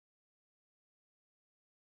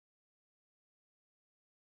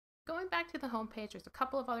Going back to the home page, there's a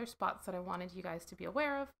couple of other spots that I wanted you guys to be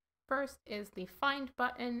aware of. First is the Find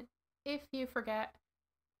button. If you forget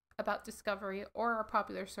about Discovery or our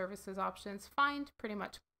popular services options, Find pretty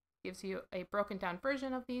much gives you a broken down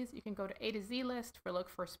version of these. You can go to A to Z list for look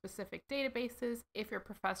for specific databases if your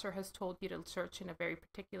professor has told you to search in a very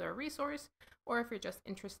particular resource, or if you're just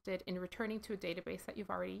interested in returning to a database that you've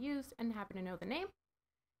already used and happen to know the name.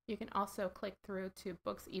 You can also click through to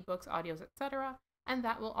books, ebooks, audios, etc. And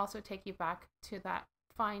that will also take you back to that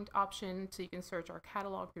Find option so you can search our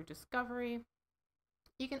catalog through Discovery.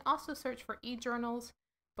 You can also search for e-journals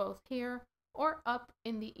both here or up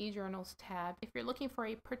in the e-journals tab. If you're looking for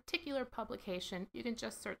a particular publication, you can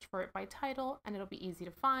just search for it by title and it'll be easy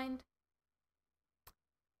to find.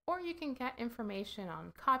 Or you can get information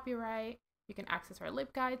on copyright, you can access our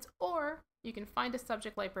LibGuides, or you can find a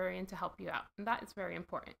subject librarian to help you out. And that is very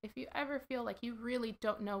important. If you ever feel like you really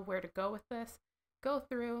don't know where to go with this, go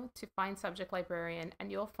through to Find Subject Librarian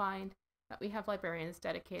and you'll find that we have librarians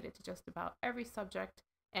dedicated to just about every subject,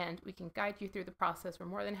 and we can guide you through the process. We're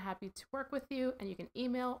more than happy to work with you, and you can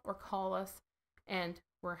email or call us and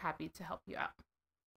we're happy to help you out.